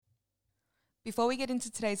Before we get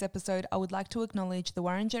into today's episode, I would like to acknowledge the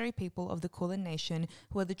Wurundjeri people of the Kulin Nation,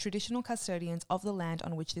 who are the traditional custodians of the land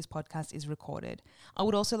on which this podcast is recorded. I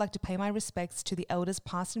would also like to pay my respects to the elders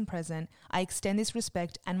past and present. I extend this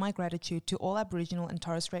respect and my gratitude to all Aboriginal and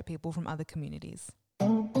Torres Strait people from other communities.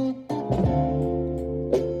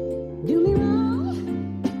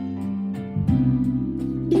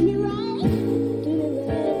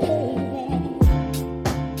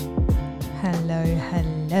 Hello.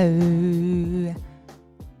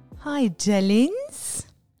 Hi, darlings.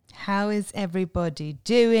 How is everybody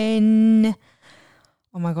doing?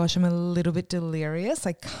 Oh my gosh, I'm a little bit delirious.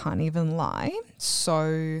 I can't even lie.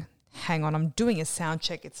 So hang on, I'm doing a sound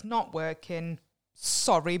check. It's not working.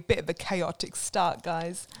 Sorry, bit of a chaotic start,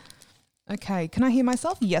 guys. Okay, can I hear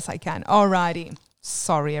myself? Yes, I can. Alrighty.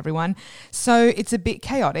 Sorry, everyone. So it's a bit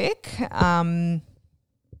chaotic.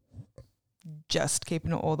 Just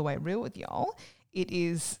keeping it all the way real with y'all. It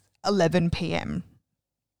is 11 p.m.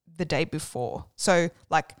 the day before. So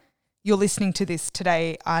like you're listening to this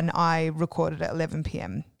today and I recorded at 11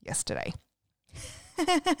 p.m. yesterday. Love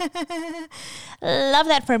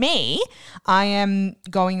that for me. I am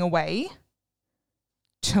going away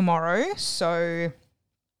tomorrow. So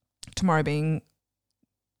tomorrow being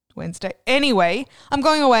Wednesday. Anyway, I'm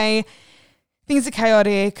going away. Things are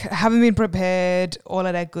chaotic, haven't been prepared, all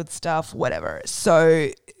of that good stuff, whatever. So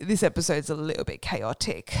this episode's a little bit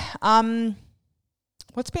chaotic.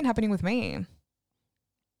 What's been happening with me?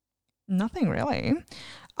 Nothing really.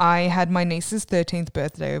 I had my niece's 13th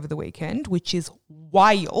birthday over the weekend, which is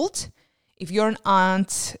wild. If you're an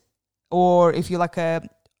aunt or if you're like a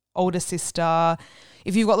older sister,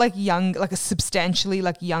 if you've got like a substantially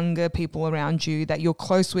like younger people around you that you're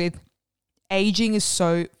close with, aging is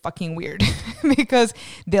so fucking weird because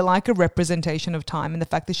they're like a representation of time, and the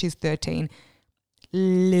fact that she's 13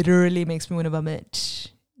 literally makes me want to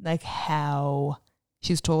vomit. Like how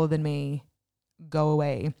she's taller than me. Go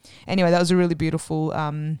away. Anyway, that was a really beautiful,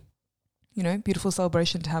 beautiful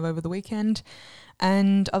celebration to have over the weekend.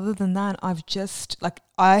 And other than that,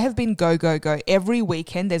 I have been go. Every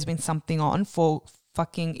weekend there's been something on for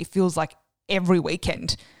fucking, it feels like every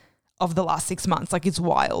weekend of the last 6 months. Like it's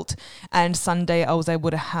wild. And Sunday I was able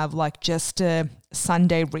to have like just a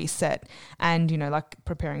Sunday reset and, like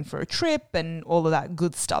preparing for a trip and all of that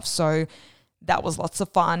good stuff. So that was lots of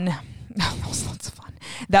fun.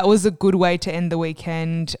 That was a good way to end the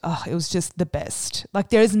weekend. Oh, it was just the best. Like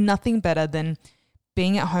there is nothing better than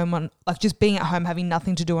being at home having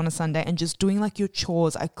nothing to do on a Sunday and just doing like your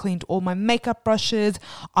chores. I cleaned all my makeup brushes.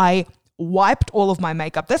 I wiped all of my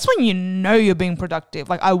makeup. That's when you know you're being productive.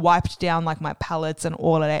 Like I wiped down like my palettes and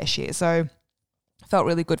all of that shit. So felt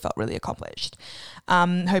really good, felt really accomplished.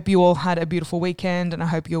 Hope you all had a beautiful weekend and I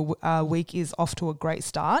hope your week is off to a great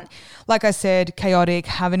start. Like I said, chaotic,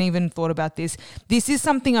 haven't even thought about this. This is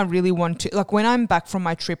something I really want to, like when I'm back from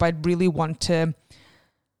my trip, I'd really want to,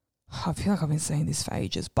 I feel like I've been saying this for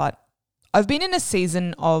ages, but I've been in a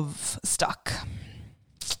season of stuck.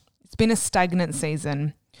 It's been a stagnant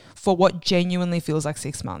season for what genuinely feels like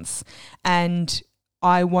 6 months. And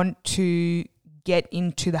I want to get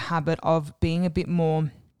into the habit of being a bit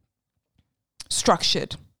more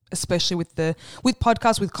structured, especially with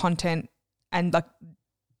podcasts, with content and like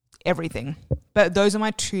everything. But those are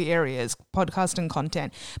my two areas, podcast and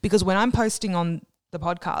content, because when I'm posting on the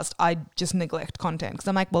podcast, I just neglect content because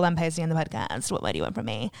I'm like, well, I'm posting on the podcast. What do you want from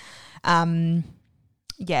me?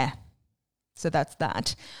 Yeah. So that's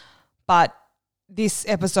that. But this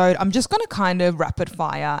episode, I'm just going to kind of rapid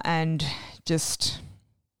fire and just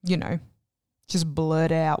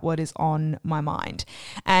blurt out what is on my mind.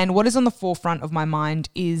 And what is on the forefront of my mind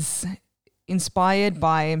is inspired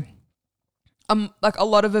by like a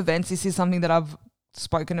lot of events. This is something that I've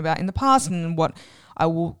spoken about in the past and what I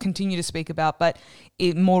will continue to speak about, but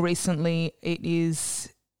more recently it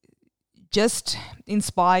is just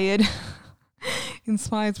inspired.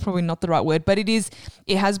 Inspired is probably not the right word, but it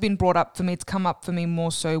has been brought up for me. It's come up for me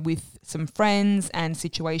more so with some friends and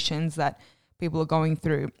situations that people are going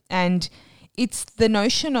through. And it's the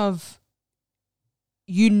notion of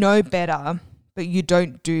you know better, but you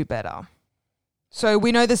don't do better. So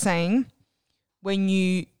we know the saying, when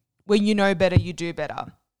you know better, you do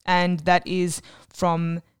better. And that is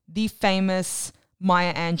from the famous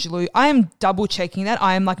Maya Angelou. I am double checking that.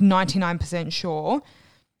 I am like 99% sure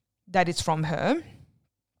that it's from her,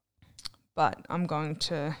 but I'm going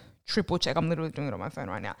to triple check. I'm literally doing it on my phone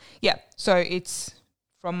right now. Yeah, so it's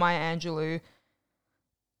from Maya Angelou.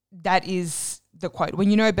 That is the quote. When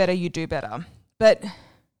you know better, you do better. But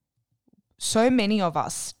so many of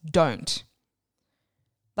us don't.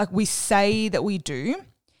 Like we say that we do,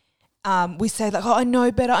 we say like, oh, I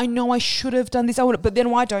know better. I know I should have done this. But then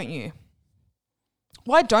why don't you?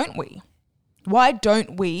 Why don't we? Why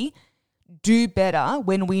don't we do better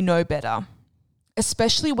when we know better?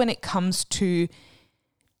 Especially when it comes to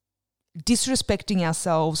disrespecting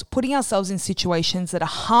ourselves, putting ourselves in situations that are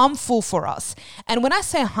harmful for us. And when I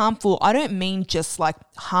say harmful, I don't mean just like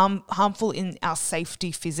harmful in our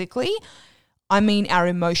safety physically. I mean our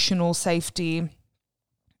emotional safety,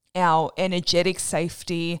 our energetic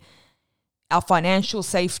safety, our financial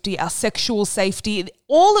safety, our sexual safety,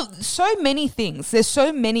 so many things. There's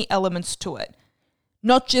so many elements to it,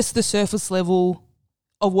 not just the surface level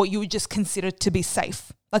of what you would just consider to be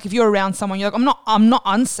safe. Like if you're around someone, you're like, I'm not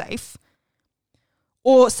unsafe.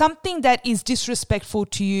 Or something that is disrespectful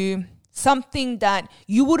to you, something that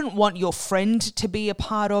you wouldn't want your friend to be a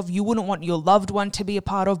part of, you wouldn't want your loved one to be a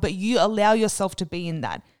part of, but you allow yourself to be in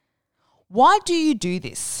that. Why do you do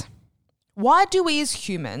this? Why do we as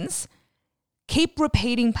humans keep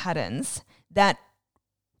repeating patterns that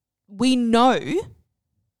we know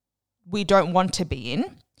we don't want to be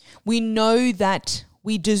in? We know that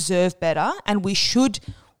we deserve better and we should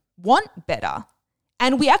want better.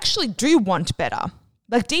 And we actually do want better.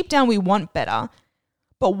 Like deep down we want better.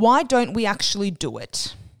 But why don't we actually do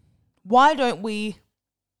it? Why don't we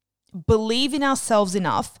believe in ourselves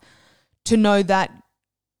enough to know that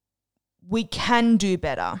we can do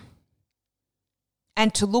better?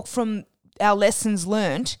 And to look from our lessons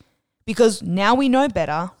learned, because now we know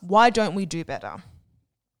better, why don't we do better?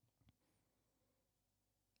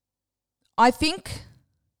 I think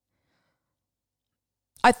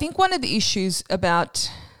one of the issues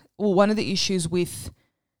with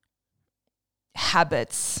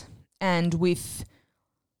habits and with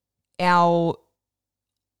our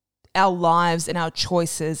lives and our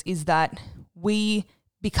choices is that we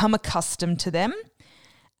become accustomed to them.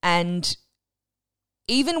 And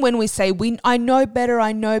even when we say, I know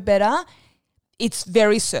better, it's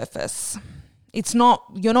very surface. You're not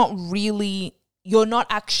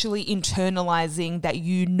actually internalizing that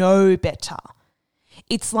you know better.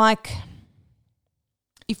 It's like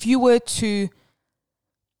if you were to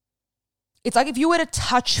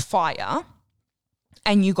touch fire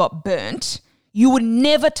and you got burnt, you would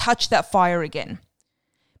never touch that fire again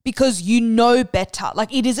because you know better. Like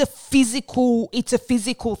it's a physical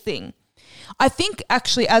thing. I think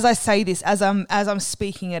actually, as I say this, as I'm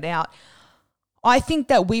speaking it out, I think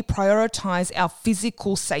that we prioritize our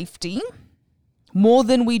physical safety more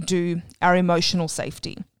than we do our emotional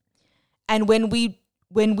safety. And when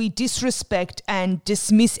we disrespect and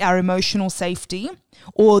dismiss our emotional safety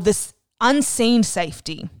or this unseen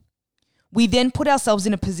safety, we then put ourselves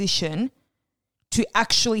in a position to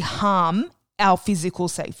actually harm our physical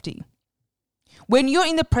safety. When you're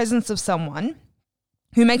in the presence of someone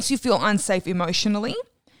who makes you feel unsafe emotionally,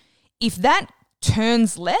 if that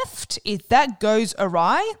turns left, if that goes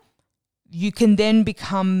awry, you can then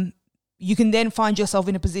find yourself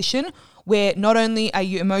in a position where not only are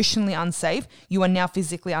you emotionally unsafe, you are now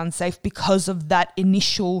physically unsafe because of that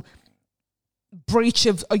initial breach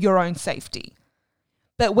of your own safety.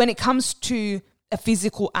 But when it comes to a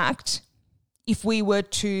physical act, if we were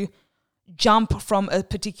to jump from a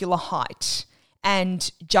particular height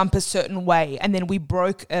and jump a certain way and then we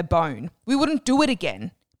broke a bone, we wouldn't do it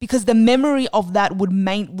again because the memory of that would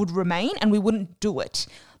remain and we wouldn't do it.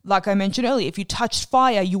 Like I mentioned earlier, if you touched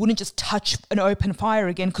fire, you wouldn't just touch an open fire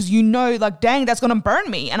again because you know, like, dang, that's going to burn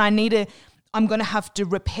me and I'm going to have to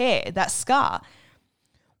repair that scar.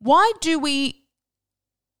 Why do we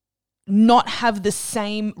not have the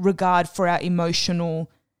same regard for our emotional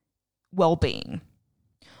well-being?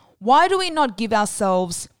 Why do we not give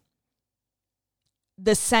ourselves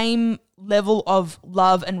the same level of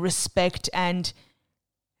love and respect and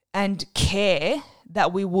care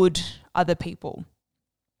that we would other people?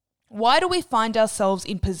 Why do we find ourselves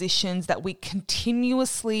in positions that we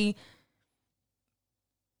continuously,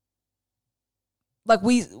 like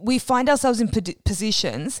we find ourselves in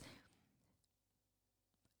positions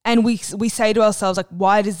and we say to ourselves, like,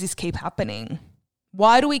 why does this keep happening?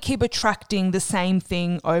 Why do we keep attracting the same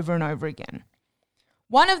thing over and over again?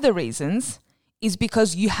 One of the reasons is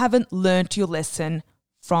because you haven't learnt your lesson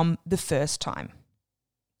from the first time.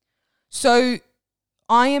 So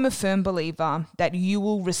I am a firm believer that you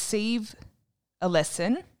will receive a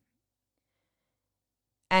lesson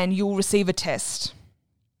and you'll receive a test.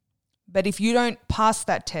 But if you don't pass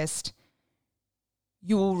that test,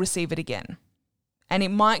 you will receive it again. And it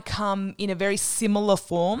might come in a very similar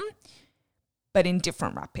form, but in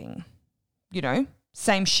different wrapping. You know,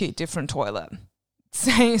 same shit, different toilet.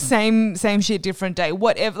 Same shit, different day.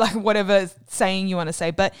 Whatever saying you want to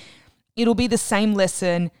say. But it'll be the same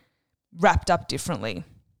lesson, wrapped up differently,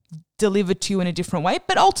 delivered to you in a different way,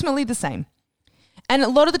 but ultimately the same. And a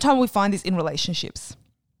lot of the time we find this in relationships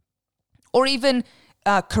or even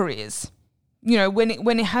careers. You know,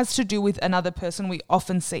 when it has to do with another person, we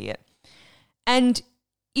often see it. And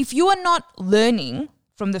if you are not learning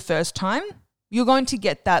from the first time, you're going to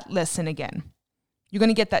get that lesson again. You're going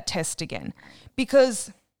to get that test again.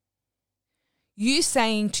 Because you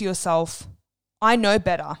saying to yourself, I know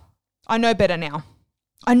better. I know better now.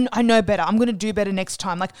 I know better. I'm going to do better next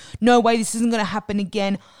time. Like, no way, this isn't going to happen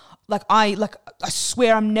again. I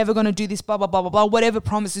swear I'm never going to do this, blah, blah, blah, blah, blah. Whatever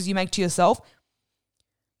promises you make to yourself,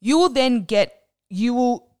 you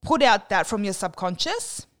will put out that from your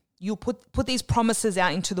subconscious. You'll put these promises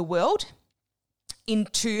out into the world,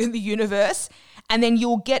 into the universe, and then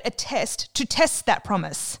you'll get a test to test that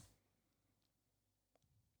promise.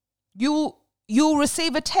 You'll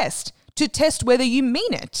receive a test to test whether you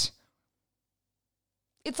mean it.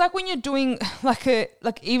 It's like when you're doing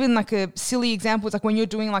even a silly example. It's like when you're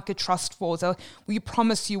doing like a trust fall. So, well, you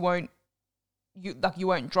promise you won't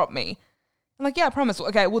drop me. I'm like, yeah, I promise.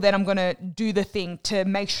 Okay, well then I'm gonna do the thing to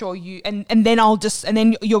make sure you, and then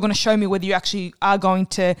then you're gonna show me whether you actually are going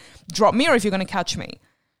to drop me or if you're gonna catch me.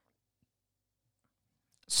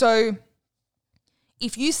 So,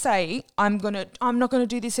 if you say I'm not gonna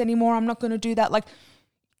do this anymore, I'm not gonna do that, like,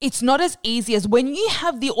 it's not as easy as when you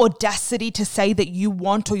have the audacity to say that you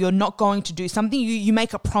want or you're not going to do something, you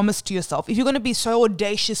make a promise to yourself. If you're going to be so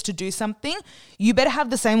audacious to do something, you better have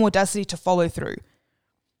the same audacity to follow through.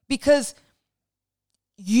 Because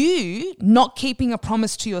you not keeping a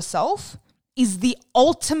promise to yourself is the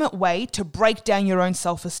ultimate way to break down your own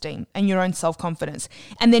self-esteem and your own self-confidence.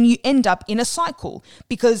 And then you end up in a cycle,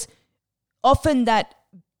 because often that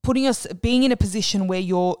being in a position where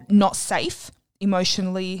you're not safe,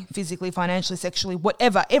 emotionally, physically, financially, sexually,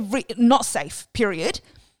 whatever, not safe, period.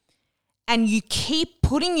 And you keep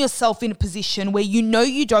putting yourself in a position where you know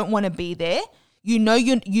you don't want to be there. You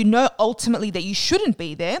know ultimately that you shouldn't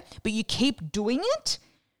be there, but you keep doing it.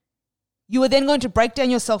 You are then going to break down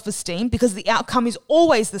your self-esteem because the outcome is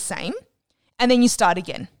always the same, and then you start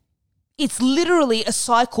again. It's literally a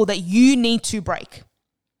cycle that you need to break.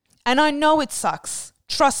 And I know it sucks.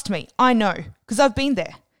 Trust me, I know, because I've been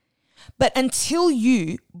there. But until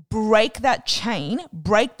you break that chain,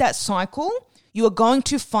 break that cycle, you are going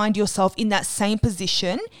to find yourself in that same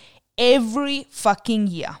position every fucking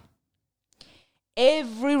year.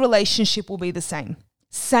 Every relationship will be the same.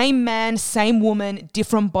 Same man, same woman,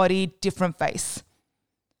 different body, different face.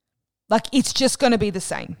 Like, it's just going to be the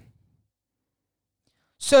same.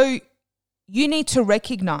 So you need to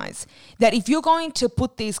recognize that if you're going to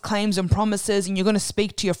put these claims and promises and you're going to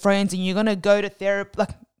speak to your friends and you're going to go to therapy, like,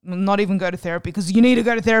 not even go to therapy because you need to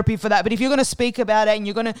go to therapy for that. But if you're going to speak about it and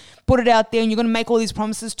you're going to put it out there and you're going to make all these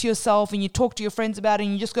promises to yourself and you talk to your friends about it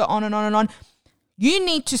and you just go on and on and on, you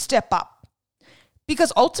need to step up,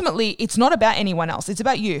 because ultimately it's not about anyone else. It's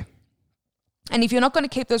about you. And if you're not going to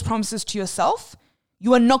keep those promises to yourself,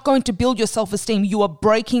 you are not going to build your self-esteem. You are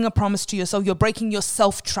breaking a promise to yourself. You're breaking your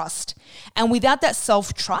self-trust. And without that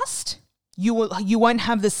self-trust, you won't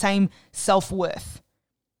have the same self-worth.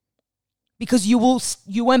 Because you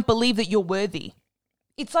won't believe that you're worthy.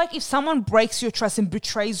 It's like if someone breaks your trust and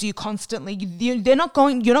betrays you constantly, you're not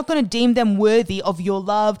going to deem them worthy of your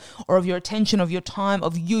love or of your attention, of your time,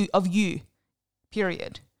 of you,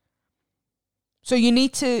 period. So you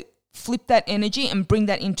need to flip that energy and bring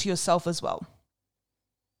that into yourself as well.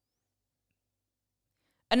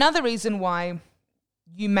 Another reason why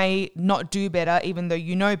you may not do better, even though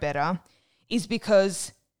you know better, is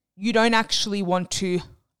because you don't actually want to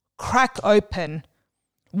crack open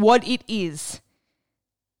what it is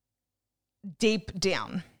deep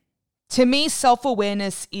down. To me,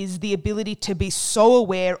 self-awareness is the ability to be so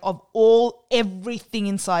aware of everything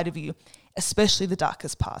inside of you, especially the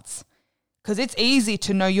darkest parts. Because it's easy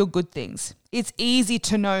to know your good things. It's easy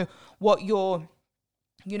to know what your,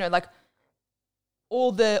 like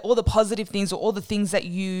all the positive things or all the things that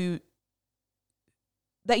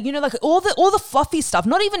like all the fluffy stuff,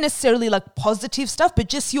 not even necessarily like positive stuff, but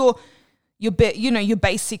just your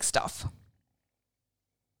basic stuff.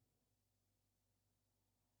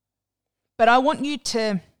 But I want you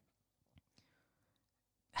to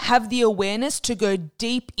have the awareness to go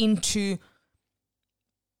deep into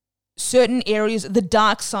certain areas, the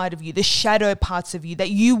dark side of you, the shadow parts of you that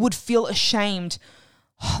you would feel ashamed.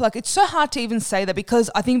 Like, it's so hard to even say that because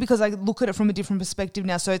I look at it from a different perspective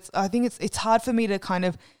now. So I think it's hard for me to kind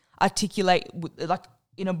of articulate like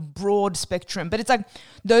in a broad spectrum, but it's like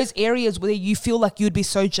those areas where you feel like you'd be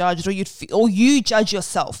so judged, or or you judge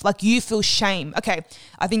yourself, like you feel shame. Okay,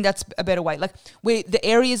 I think that's a better way. Like where the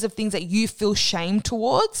areas of things that you feel shame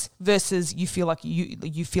towards versus you feel like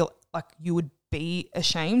you feel like you would be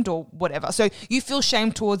ashamed or whatever. So you feel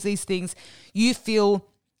shame towards these things. You feel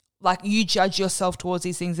like you judge yourself towards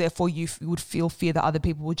these things. Therefore, you would feel fear that other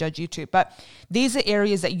people will judge you too. But these are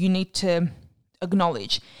areas that you need to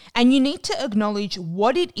acknowledge. And you need to acknowledge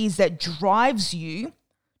what it is that drives you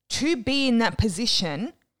to be in that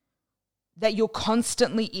position that you're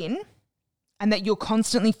constantly in and that you're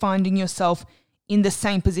constantly finding yourself in the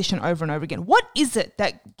same position over and over again. What is it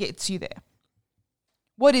that gets you there?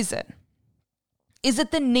 What is it? Is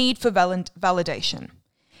it the need for validation?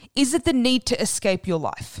 Is it the need to escape your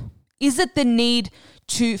life? Is it the need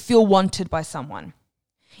to feel wanted by someone?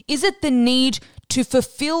 Is it the need to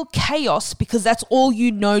fulfill chaos because that's all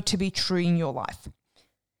you know to be true in your life?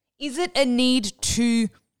 Is it a need to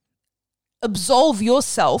absolve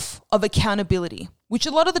yourself of accountability, which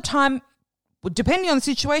a lot of the time, depending on the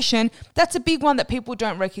situation, that's a big one that people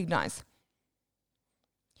don't recognize.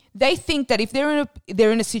 They think that if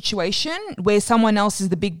they're in a situation where someone else is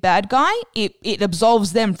the big bad guy, it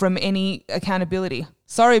absolves them from any accountability.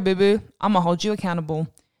 Sorry, boo-boo, I'm going to hold you accountable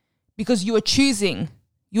because you are choosing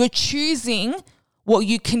what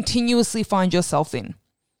you continuously find yourself in.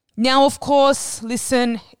 Now, of course,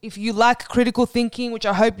 listen, if you lack critical thinking, which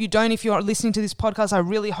I hope you don't, if you're listening to this podcast, I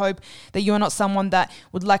really hope that you are not someone that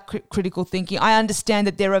would lack critical thinking. I understand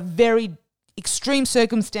that there are very extreme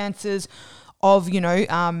circumstances of,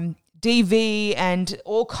 DV and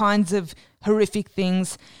all kinds of horrific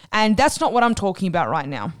things. And that's not what I'm talking about right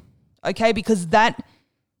now, okay? Because that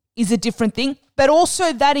is a different thing. But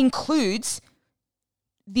also that includes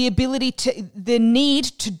the need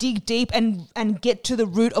to dig deep and get to the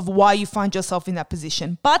root of why you find yourself in that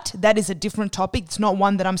position. But that is a different topic. It's not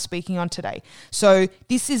one that I'm speaking on today. So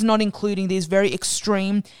this is not including these very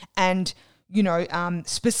extreme and,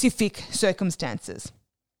 specific circumstances.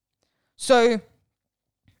 So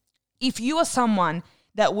if you are someone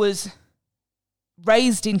that was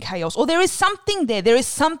raised in chaos, or there is something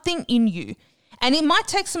in you, and it might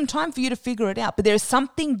take some time for you to figure it out, but there is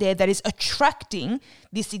something there that is attracting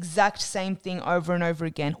this exact same thing over and over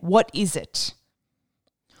again. What is it?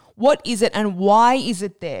 What is it and why is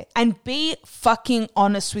it there? And be fucking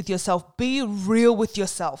honest with yourself. Be real with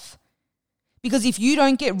yourself. Because if you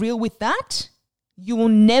don't get real with that, you will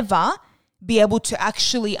never be able to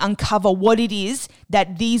actually uncover what it is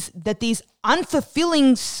that these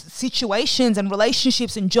unfulfilling situations and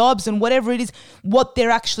relationships and jobs and whatever it is, what they're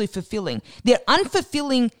actually fulfilling. They're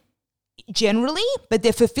unfulfilling generally, but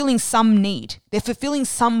they're fulfilling some need. They're fulfilling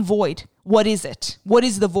some void. What is it? What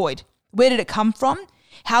is the void? Where did it come from?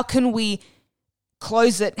 How can we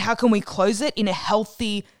close it? How can we close it in a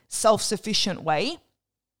healthy, self-sufficient way?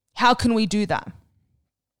 How can we do that?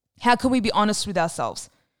 How can we be honest with ourselves?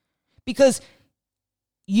 Because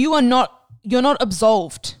you're not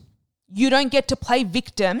absolved. You don't get to play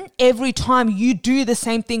victim every time you do the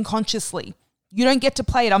same thing consciously. You don't get to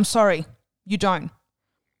play it. I'm sorry. You don't.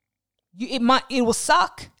 It will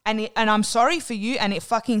suck and I'm sorry for you and it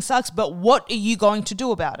fucking sucks, but what are you going to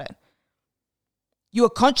do about it? You are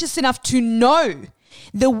conscious enough to know.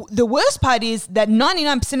 The worst part is that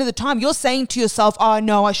 99% of the time you're saying to yourself, oh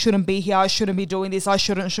no, I shouldn't be here. I shouldn't be doing this. I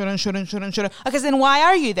shouldn't. Okay, so then why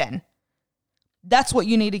are you then? That's what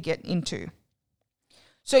you need to get into.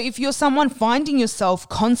 So if you're someone finding yourself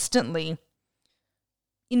constantly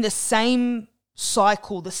in the same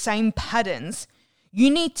cycle, the same patterns, you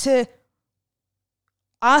need to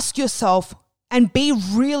ask yourself and be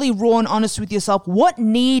really raw and honest with yourself. What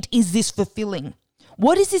need is this fulfilling?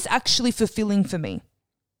 What is this actually fulfilling for me?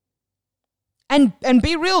 And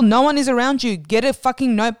be real. No one is around you. Get a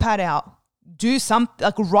fucking notepad out. Do something,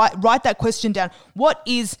 like write that question down.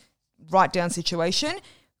 Write down situation.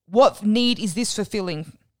 What need is this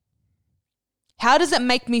fulfilling? How does it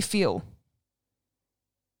make me feel?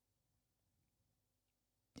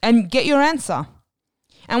 And get your answer.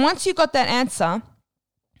 And once you got that answer,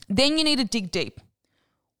 then you need to dig deep.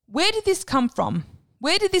 Where did this come from?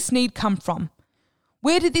 Where did this need come from?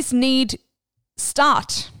 Where did this need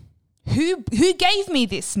start? Who gave me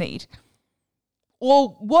this need?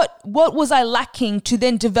 Or what was I lacking to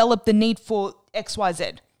then develop the need for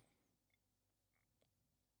XYZ?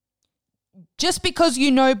 Just because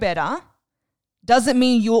you know better doesn't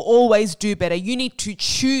mean you'll always do better. You need to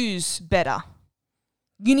choose better.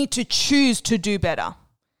 You need to choose to do better.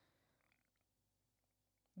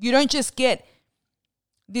 You don't just get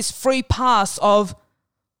this free pass of,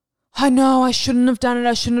 I know I shouldn't have done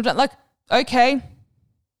it. Like, okay,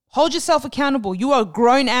 Hold yourself accountable. You are a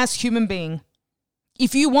grown-ass human being.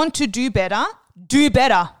 If you want to do better, do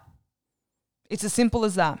better. It's as simple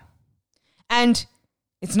as that. And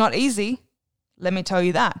it's not easy. Let me tell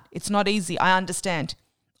you that. It's not easy. I understand.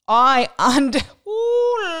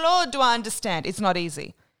 Ooh, Lord, do I understand. It's not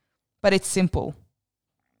easy. But it's simple.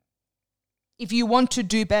 If you want to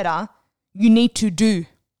do better, you need to do.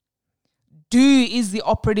 Do is the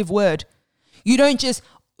operative word. You don't just,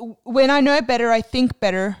 when I know better, I think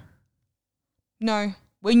better. No.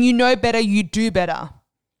 When you know better, you do better.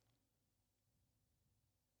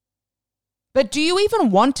 But do you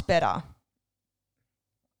even want better?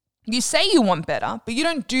 You say you want better, but you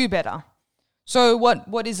don't do better. So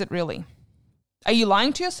what is it really? Are you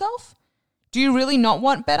lying to yourself? Do you really not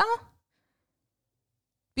want better?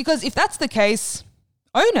 Because if that's the case,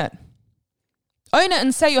 own it. Own it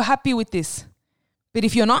and say you're happy with this. But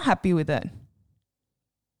if you're not happy with it,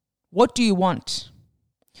 what do you want?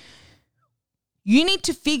 You need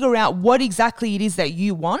to figure out what exactly it is that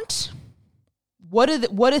you want. What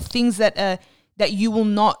are things that you will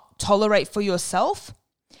not tolerate for yourself?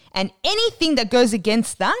 And anything that goes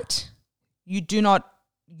against that, you don't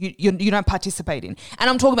participate in. And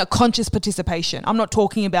I'm talking about conscious participation. I'm not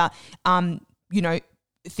talking about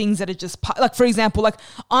things that are just like, for example, like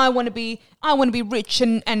I want to be rich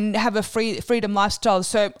and have a freedom lifestyle,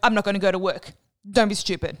 so I'm not going to go to work. Don't be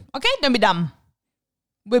stupid. Okay? Don't be dumb.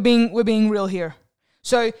 We're being real here.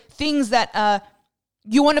 So things that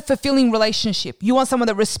you want a fulfilling relationship. You want someone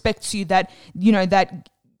that respects you, that that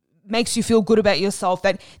makes you feel good about yourself,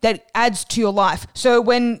 that adds to your life. So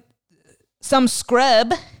when some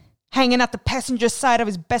scrub hanging out the passenger side of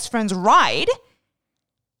his best friend's ride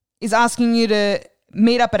is asking you to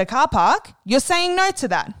meet up at a car park, you're saying no to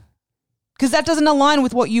that because that doesn't align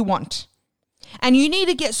with what you want. And you need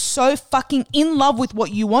to get so fucking in love with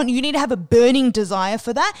what you want. You need to have a burning desire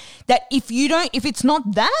for that if it's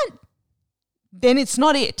not that, then it's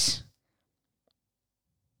not it.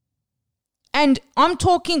 And I'm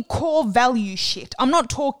talking core value shit. I'm not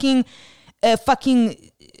talking a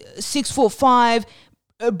fucking 6'5"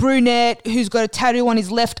 brunette who's got a tattoo on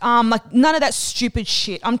his left arm. Like none of that stupid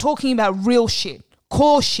shit. I'm talking about real shit,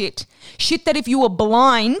 core shit, shit that if you were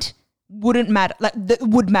blind wouldn't matter. Like that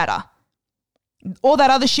would matter. All that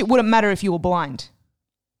other shit wouldn't matter if you were blind.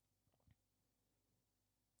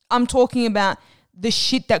 I'm talking about the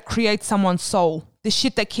shit that creates someone's soul, the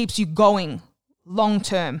shit that keeps you going long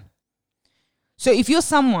term. So if you're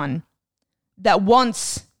someone that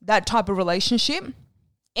wants that type of relationship,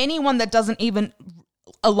 anyone that doesn't even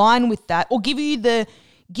align with that or give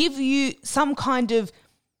you some kind of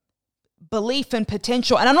belief and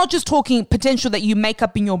potential, and I'm not just talking potential that you make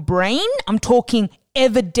up in your brain, I'm talking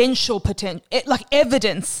evidential potential, like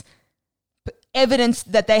evidence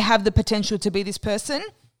that they have the potential to be this person,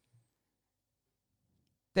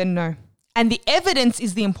 then no. And the evidence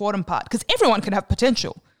is the important part because everyone can have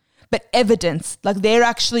potential, but evidence, like they're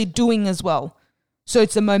actually doing as well. So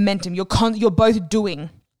it's a momentum. You're both doing.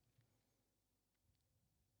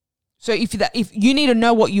 So if you need to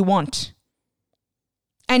know what you want,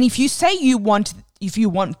 and if you say you want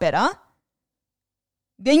better,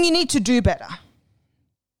 then you need to do better.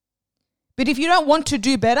 But if you don't want to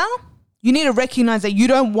do better, you need to recognize that you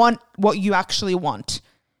don't want what you actually want.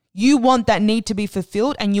 You want that need to be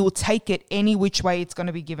fulfilled and you will take it any which way it's going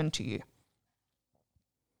to be given to you.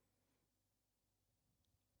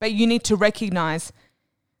 But you need to recognize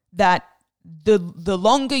that the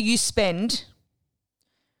longer you spend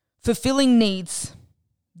fulfilling needs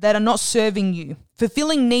that are not serving you,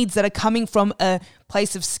 fulfilling needs that are coming from a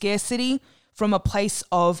place of scarcity, from a place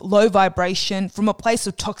of low vibration, from a place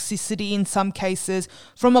of toxicity in some cases,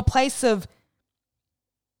 from a place of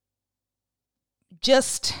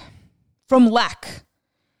just from lack,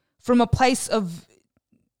 from a place of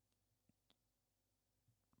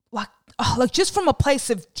like just from a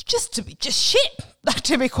place of just shit, like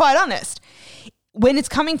to be quite honest. When it's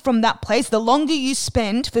coming from that place, the longer you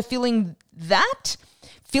spend fulfilling that,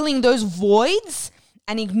 filling those voids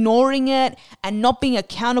and ignoring it and not being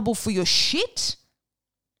accountable for your shit,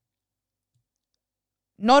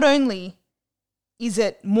 not only is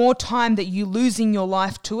it more time that you lose in your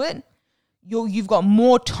life to it, you've got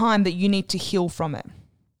more time that you need to heal from it.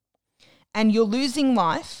 And you're losing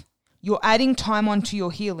life, you're adding time onto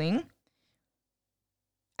your healing,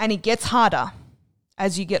 and it gets harder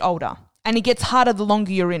as you get older. And it gets harder the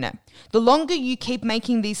longer you're in it. The longer you keep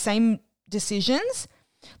making these same decisions,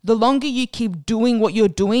 the longer you keep doing what you're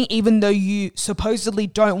doing, even though you supposedly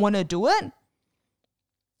don't want to do it,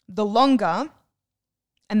 the longer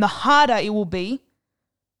and the harder it will be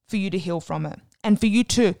for you to heal from it and for you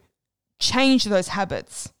to change those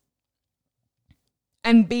habits.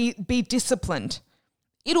 and be disciplined,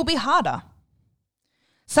 it'll be harder.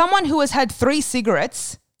 Someone who has had 3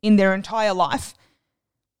 cigarettes in their entire life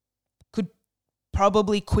could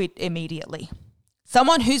probably quit immediately.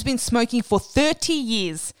 Someone who's been smoking for 30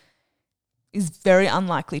 years is very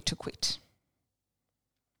unlikely to quit.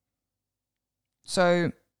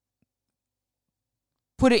 So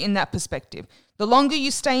put it in that perspective. The longer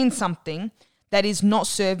you stay in something that is not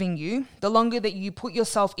serving you, the longer that you put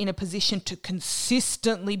yourself in a position to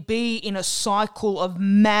consistently be in a cycle of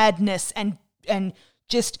madness and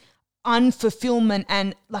just unfulfillment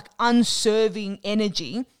and like unserving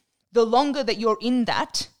energy, the longer that you're in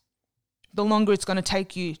that, the longer it's going to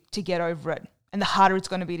take you to get over it, and the harder it's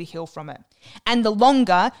going to be to heal from it. And the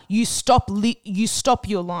longer you stop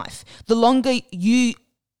your life, the longer you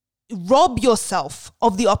rob yourself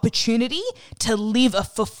of the opportunity to live a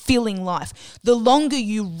fulfilling life, the longer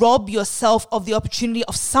you rob yourself of the opportunity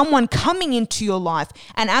of someone coming into your life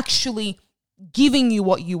and actually giving you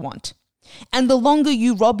what you want. And the longer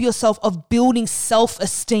you rob yourself of building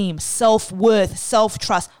self-esteem, self-worth,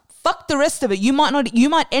 self-trust, fuck the rest of it. You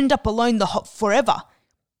might end up alone forever.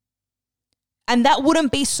 And that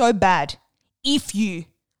wouldn't be so bad if you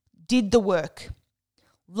did the work,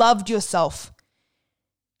 loved yourself,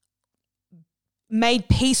 made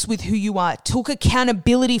peace with who you are, took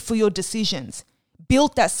accountability for your decisions,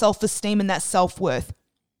 built that self-esteem and that self-worth.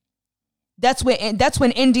 That's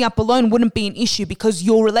when ending up alone wouldn't be an issue, because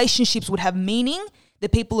your relationships would have meaning. The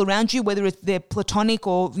people around you, whether they're platonic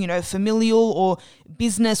or familial or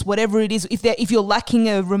business, whatever it is, if you're lacking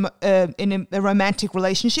in a romantic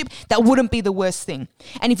relationship, that wouldn't be the worst thing.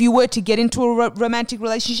 And if you were to get into a romantic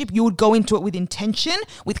relationship, you would go into it with intention,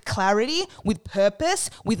 with clarity, with purpose,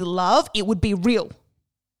 with love. It would be real.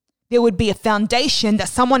 There would be a foundation that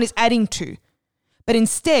someone is adding to. But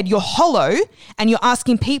instead, you're hollow and you're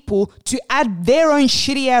asking people to add their own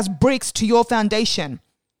shitty ass bricks to your foundation.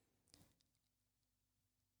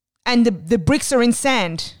 And the bricks are in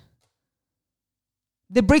sand.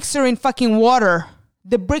 The bricks are in fucking water.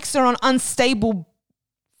 The bricks are on unstable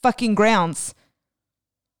fucking grounds.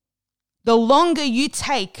 The longer you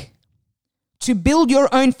take to build your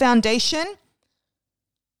own foundation,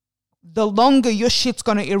 the longer your shit's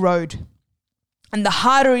going to erode. And the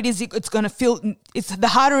harder it is, it's going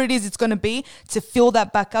to be to fill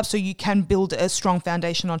that back up so you can build a strong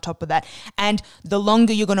foundation on top of that. And the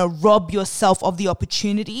longer you're going to rob yourself of the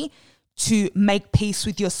opportunity to make peace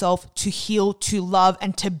with yourself, to heal, to love,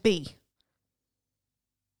 and to be.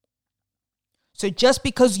 So just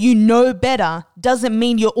because you know better doesn't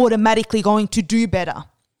mean you're automatically going to do better.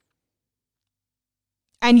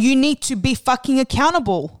 And you need to be fucking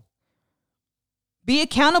accountable. Be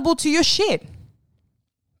accountable to your shit.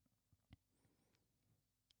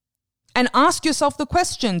 And ask yourself the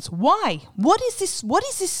questions. Why? What is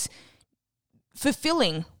this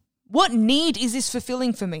fulfilling? What need is this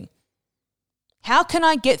fulfilling for me? How can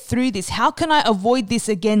I get through this? How can I avoid this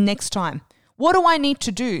again next time? What do I need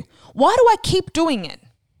to do? Why do I keep doing it?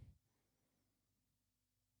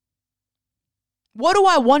 What do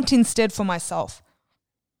I want instead for myself?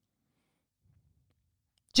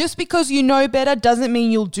 Just because you know better doesn't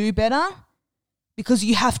mean you'll do better, because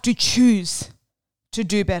you have to choose to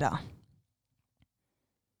do better.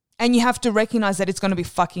 And you have to recognize that it's going to be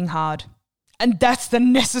fucking hard. And that's the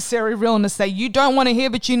necessary realness that you don't want to hear,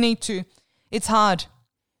 but you need to. It's hard.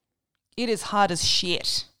 It is hard as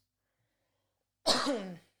shit.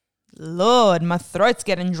 Lord, my throat's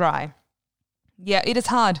getting dry. Yeah, it is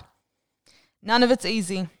hard. None of it's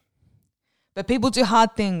easy. But people do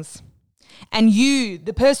hard things. And you,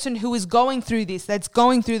 the person who is going through this, that's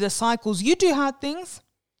going through the cycles, you do hard things.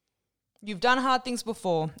 You've done hard things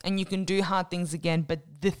before and you can do hard things again. But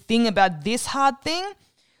the thing about this hard thing,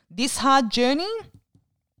 this hard journey,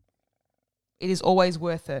 it is always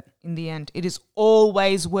worth it in the end. It is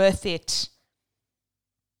always worth it.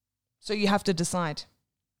 So you have to decide,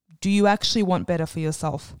 do you actually want better for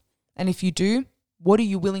yourself? And if you do, what are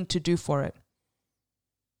you willing to do for it?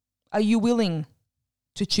 Are you willing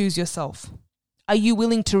to choose yourself? Are you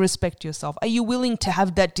willing to respect yourself? Are you willing to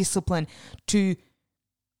have that discipline to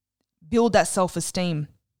build that self-esteem?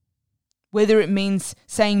 Whether it means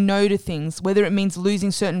saying no to things, whether it means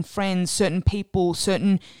losing certain friends, certain people,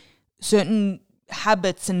 certain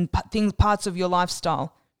habits and parts of your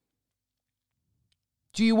lifestyle.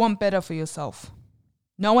 Do you want better for yourself?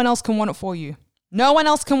 No one else can want it for you. No one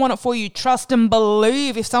else can want it for you. Trust and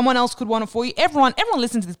believe. If someone else could want it for you, everyone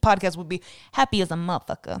listening to this podcast would be happy as a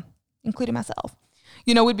motherfucker, including myself.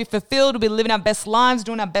 We'd be fulfilled, we'd be living our best lives,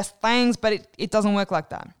 doing our best things, but it doesn't work like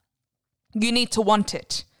that. You need to want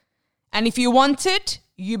it. And if you want it,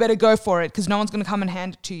 you better go for it because no one's going to come and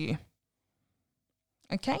hand it to you.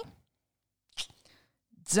 Okay?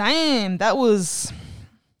 Damn, that got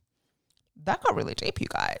really deep, you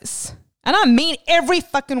guys. And I mean every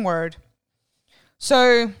fucking word.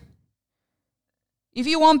 So, if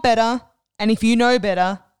you want better and if you know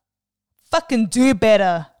better, fucking do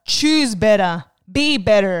better. Choose better. Be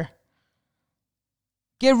better.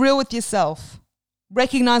 Get real with yourself.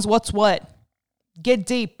 Recognize what's what. Get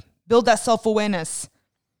deep. Build that self-awareness.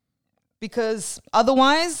 Because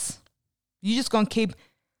otherwise, you're just going to keep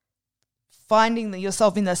finding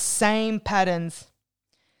yourself in the same patterns.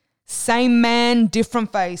 Same man,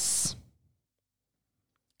 different face.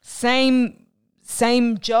 Same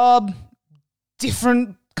job,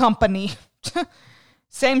 different company.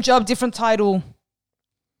 Same job, different title.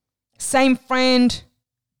 Same friend,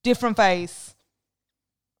 different face.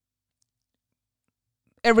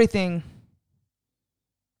 Everything.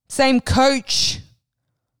 Same coach.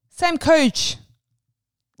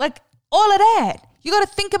 Like all of that. You got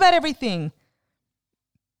to think about everything.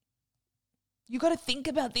 You got to think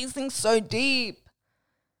about these things so deep.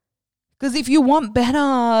 Because if you want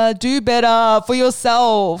better, do better for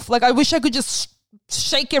yourself. Like, I wish I could just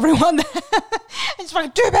shake everyone and just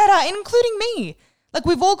like, do better, including me. Like,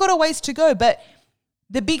 we've all got a ways to go. But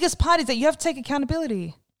the biggest part is that you have to take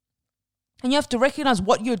accountability. And you have to recognize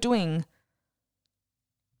what you're doing.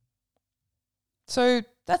 So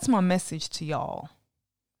that's my message to y'all.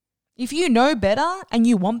 If you know better and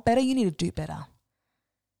you want better, you need to do better.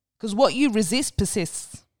 Because what you resist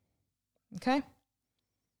persists. Okay?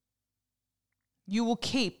 You will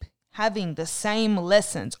keep having the same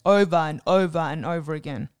lessons over and over and over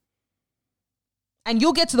again. And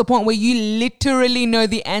you'll get to the point where you literally know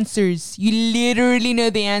the answers. You literally know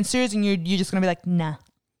the answers and you're just going to be like, nah.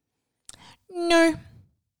 No,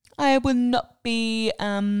 I will not be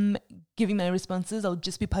giving my responses. I'll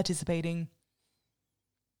just be participating.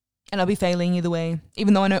 And I'll be failing either way.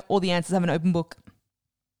 Even though I know all the answers, I have an open book.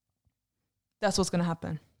 That's what's going to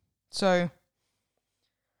happen. So,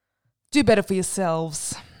 do better for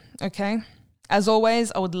yourselves, okay? As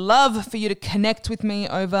always, I would love for you to connect with me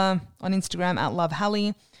over on Instagram at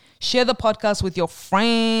LoveHallie. Share the podcast with your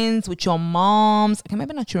friends, with your moms. Okay,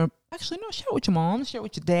 maybe not your... Actually, no, share it with your moms. Share it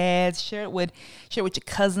with your dads. Share it with your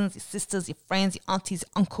cousins, your sisters, your friends, your aunties,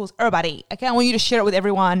 your uncles, everybody. Okay, I want you to share it with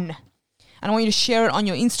everyone. And I want you to share it on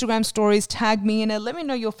your Instagram stories. Tag me in it. Let me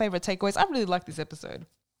know your favorite takeaways. I really like this episode.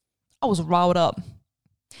 I was riled up.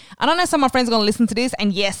 I don't know some of my friends are going to listen to this.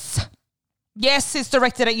 And yes, it's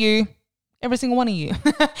directed at you. Every single one of you.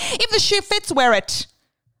 If the shoe fits, wear it.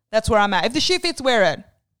 That's where I'm at. If the shoe fits, wear it.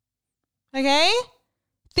 Okay?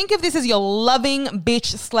 Think of this as your loving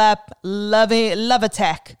bitch slap love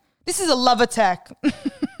attack. This is a love attack.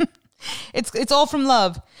 It's all from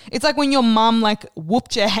love. It's like when your mom like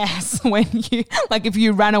whooped your ass when you like if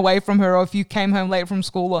you ran away from her or if you came home late from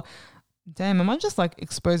school or damn, am I just like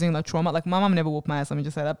exposing the trauma? Like my mom never whooped my ass, let me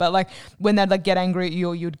just say that. But like when they'd like get angry at you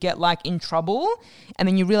or you'd get like in trouble and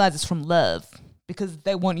then you realize it's from love because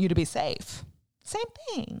they want you to be safe. Same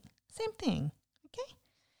thing. Okay?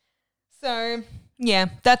 So yeah,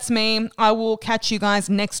 that's me. I will catch you guys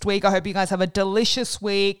next week. I hope you guys have a delicious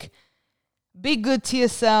week. Be good to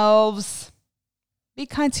yourselves. Be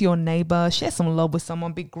kind to your neighbor. Share some love with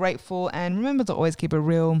someone. Be grateful. And remember to always keep it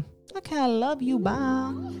real. Okay, I love you.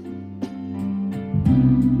 Bye.